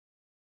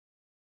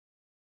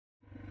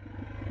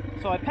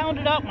So I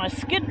pounded out my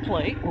skid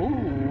plate.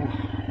 Ooh,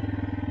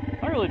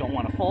 I really don't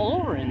want to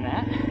fall over in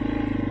that.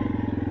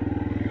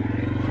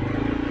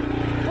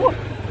 Ooh,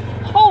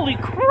 holy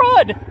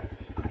crud!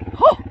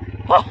 Oh,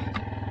 oh,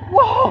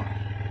 whoa!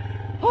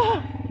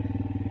 Oh,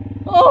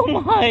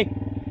 oh my!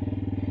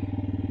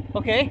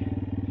 Okay,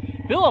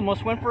 Bill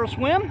almost went for a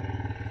swim,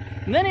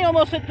 and then he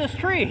almost hit this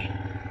tree.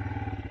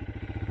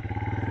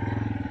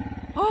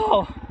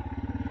 Oh,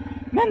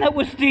 man, that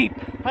was deep.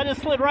 I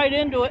just slid right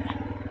into it.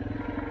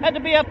 Had to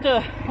be up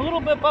to a little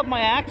bit above my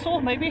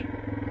axle, maybe.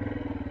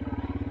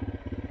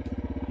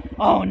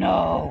 Oh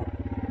no!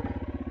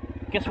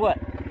 Guess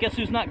what? Guess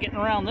who's not getting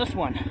around this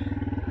one?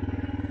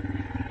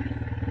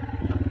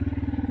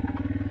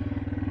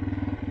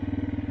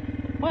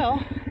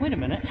 Well, wait a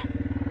minute.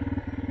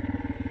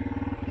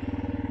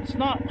 It's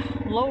not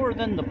lower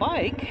than the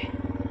bike.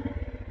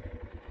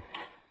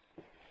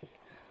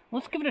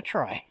 Let's give it a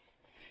try.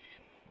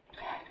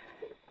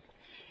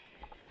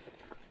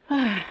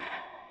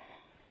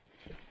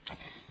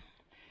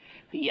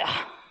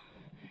 Yeah.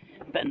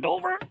 Bend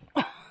over.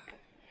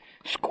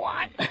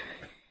 Squat.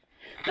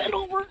 Bend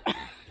over.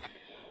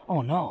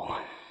 Oh no.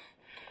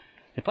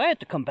 If I had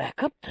to come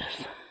back up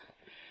this,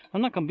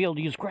 I'm not going to be able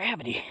to use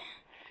gravity.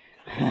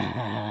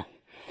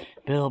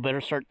 Bill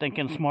better start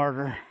thinking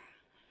smarter.